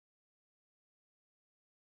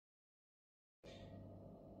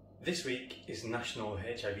This week is National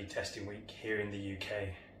HIV Testing Week here in the UK.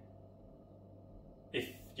 If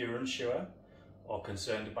you're unsure or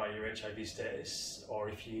concerned about your HIV status, or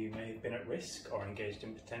if you may have been at risk or engaged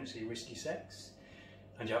in potentially risky sex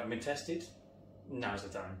and you haven't been tested, now's the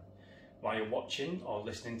time. While you're watching or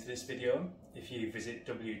listening to this video, if you visit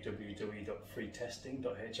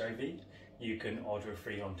www.freetesting.hiv, you can order a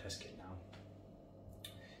free home test kit now.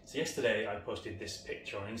 So yesterday I posted this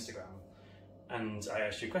picture on Instagram and I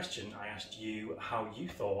asked you a question. I asked you how you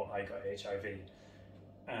thought I got HIV,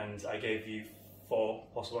 and I gave you 4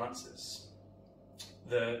 possible answers.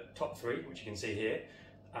 The top 3, which you can see here,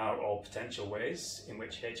 are all potential ways in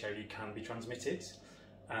which HIV can be transmitted,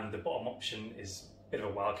 and the bottom option is a bit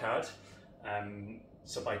of a wild card.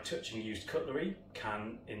 So by touching used cutlery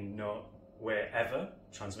can in no way ever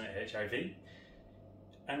transmit HIV.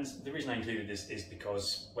 And the reason I included this is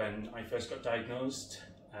because when I first got diagnosed,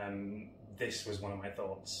 this was one of my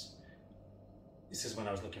thoughts. This is when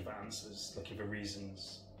I was looking for answers, looking for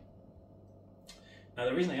reasons. Now,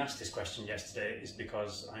 the reason I asked this question yesterday is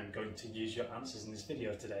because I'm going to use your answers in this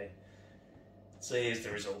video today. So here's the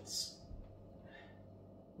results.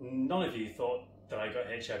 None of you thought that I got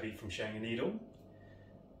HIV from sharing a needle.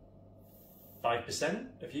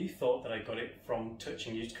 5% of you thought that I got it from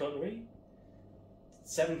touching used cutlery.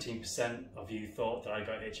 17% of you thought that I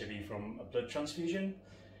got HIV from a blood transfusion.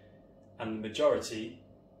 And the majority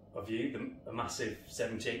of you, a massive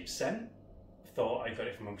 78%, thought I got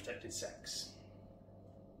it from unprotected sex.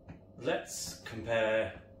 Let's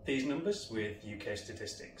compare these numbers with UK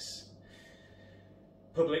statistics.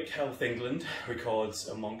 Public Health England records,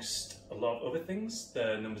 amongst a lot of other things,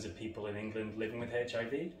 the numbers of people in England living with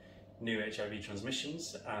HIV, new HIV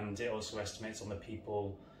transmissions, and it also estimates on the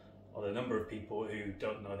number of people who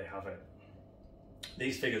don't know they have it.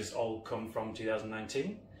 These figures all come from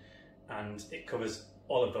 2019, and it covers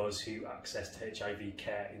all of those who accessed HIV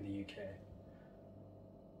care in the UK.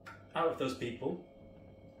 Out of those people,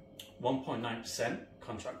 1.9%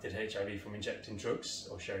 contracted HIV from injecting drugs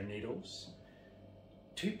or sharing needles.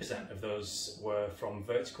 2% of those were from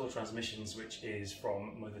vertical transmissions, which is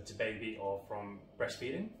from mother to baby or from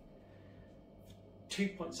breastfeeding.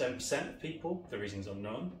 2.7% of people, the reason's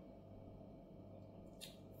unknown.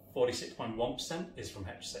 46.1% is from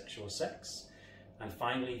heterosexual sex. And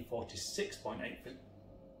finally,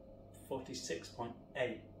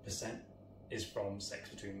 46.8% is from sex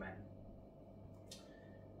between men.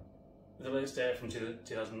 The latest data from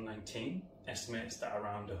 2019 estimates that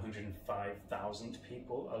around 105,000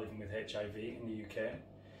 people are living with HIV in the UK,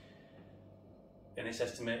 and it's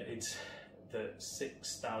estimated that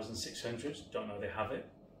 6,600 don't know they have it.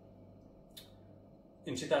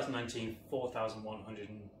 In 2019,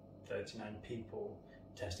 4,139 people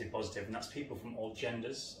tested positive, and that's people from all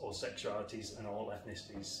genders, all sexualities and all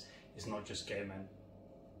ethnicities. It's not just gay men.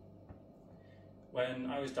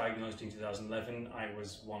 When I was diagnosed in 2011, I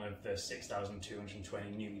was one of the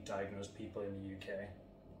 6,220 newly diagnosed people in the UK.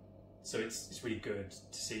 So it's really good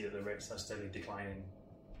to see that the rates are steadily declining.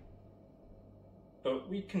 But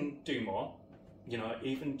we can do more. You know,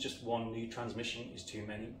 even just one new transmission is too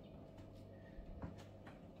many.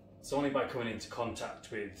 So only by coming into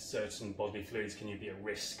contact with certain bodily fluids can you be at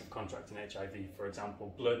risk of contracting HIV. For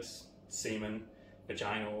example, blood, semen,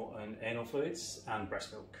 vaginal and anal fluids, and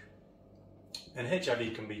breast milk. And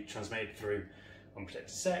HIV can be transmitted through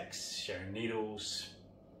unprotected sex, sharing needles,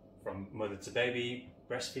 from mother to baby,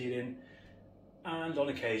 breastfeeding, and on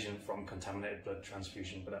occasion from contaminated blood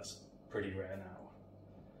transfusion, but that's pretty rare now.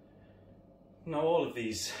 Now, all of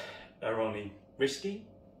these are only risky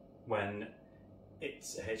when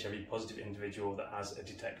it's a HIV positive individual that has a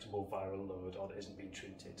detectable viral load or that isn't being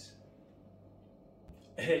treated.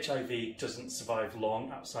 HIV doesn't survive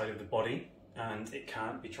long outside of the body, and it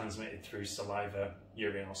can't be transmitted through saliva,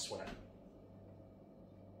 urine or sweat.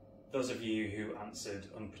 Those of you who answered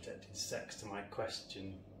unprotected sex to my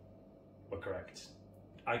question were correct.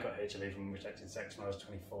 I got HIV from unprotected sex when I was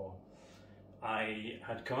 24. I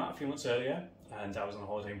had come out a few months earlier and I was on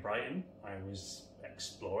holiday in Brighton. I was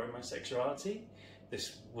exploring my sexuality.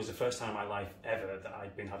 This was the first time in my life ever that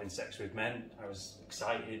I'd been having sex with men. I was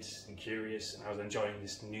excited and curious, and I was enjoying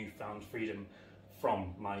this newfound freedom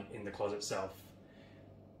from my in the closet self.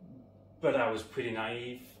 But I was pretty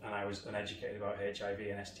naive and I was uneducated about HIV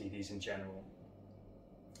and STDs in general.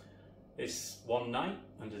 This one night,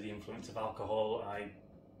 under the influence of alcohol, I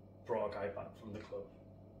brought a guy back from the club.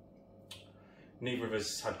 Neither of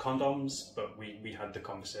us had condoms, but we had the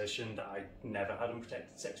conversation that I'd never had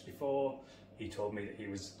unprotected sex before. He told me that he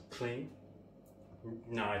was clean.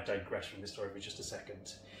 Now I digress from this story for just a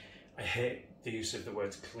second. I hate the use of the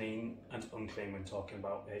words clean and unclean when talking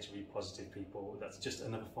about HIV positive people. That's just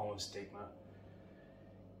another form of stigma.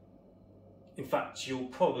 In fact, you'll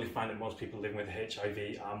probably find that most people living with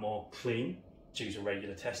HIV are more clean due to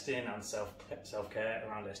regular testing and self-care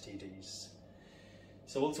around STDs.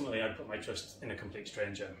 So ultimately I put my trust in a complete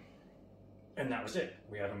stranger. And that was it.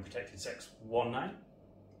 We had unprotected sex one night.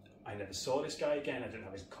 I never saw this guy again, I didn't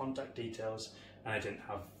have his contact details, and I didn't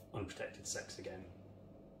have unprotected sex again.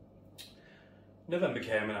 November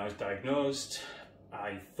came and I was diagnosed.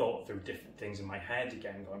 I thought through different things in my head,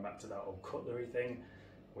 again going back to that old cutlery thing,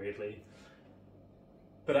 weirdly.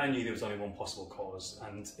 But I knew there was only one possible cause,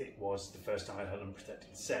 and it was the first time I'd had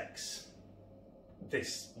unprotected sex.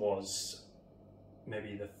 This was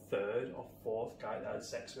maybe the third or fourth guy that I had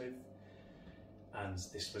sex with, and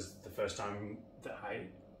this was the first time that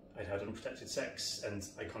I'd had unprotected sex, and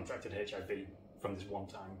I contracted HIV from this one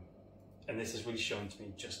time. And this has really shown to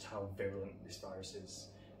me just how virulent this virus is,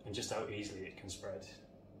 and just how easily it can spread.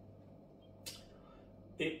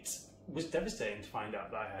 It was devastating to find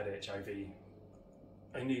out that I had HIV.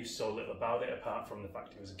 I knew so little about it apart from the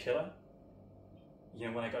fact it was a killer. You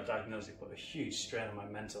know, when I got diagnosed, it put a huge strain on my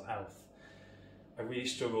mental health. I really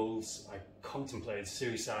struggled, I contemplated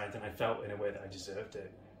suicide, and I felt in a way that I deserved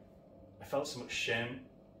it. I felt so much shame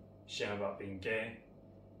about being gay,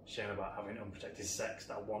 shame about having unprotected sex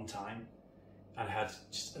that one time, and I had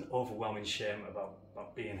just an overwhelming shame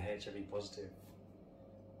about being HIV positive.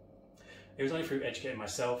 It was only through educating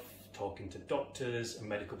myself, talking to doctors and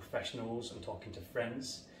medical professionals and talking to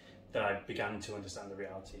friends that I began to understand the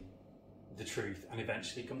reality, the truth, and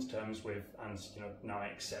eventually come to terms with, and now I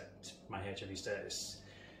accept my HIV status.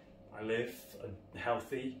 I live a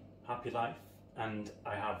healthy, happy life, and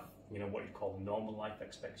I have what you call normal life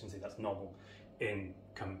expectancy. That's normal in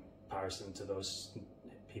comparison to those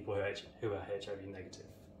people who are HIV negative.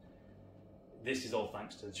 This is all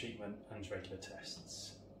thanks to the treatment and regular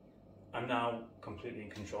tests. I'm now completely in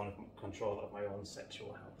control of my own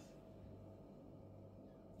sexual health.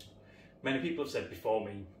 Many people have said before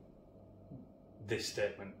me this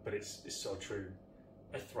statement, but it's so true.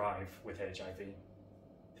 I thrive with HIV.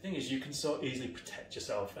 The thing is, you can so easily protect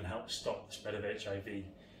yourself and help stop the spread of HIV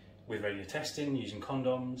with regular testing, using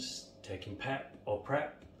condoms, taking PEP or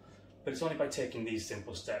PrEP, but it's only by taking these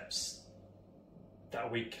simple steps that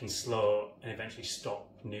we can slow and eventually stop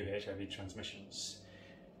new HIV transmissions.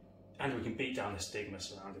 And we can beat down the stigma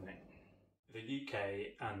surrounding it. The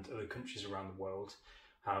UK and other countries around the world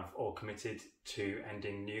have all committed to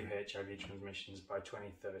ending new HIV transmissions by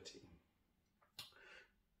 2030.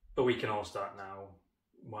 But we can all start now.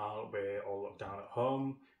 While we're all locked down at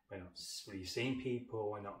home, we're not really seeing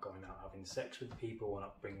people, we're not going out having sex with people, we're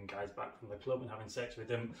not bringing guys back from the club and having sex with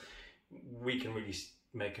them. We can really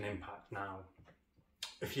make an impact now.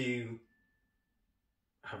 If you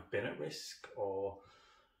have been at risk, or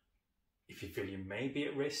if you feel you may be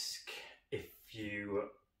at risk, if you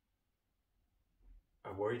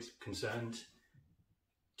are worried, concerned,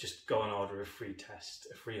 just go and order a free test,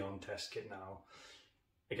 a free home test kit now.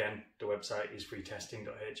 Again, the website is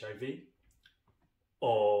freetesting.hiv,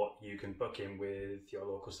 or you can book in with your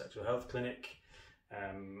local sexual health clinic.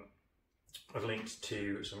 I've linked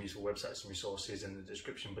to some useful websites and resources in the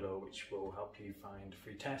description below, which will help you find a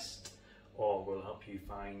free test, or will help you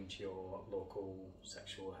find your local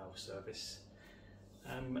sexual health service.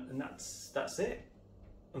 And that's it.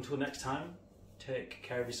 Until next time, take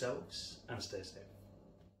care of yourselves and stay safe.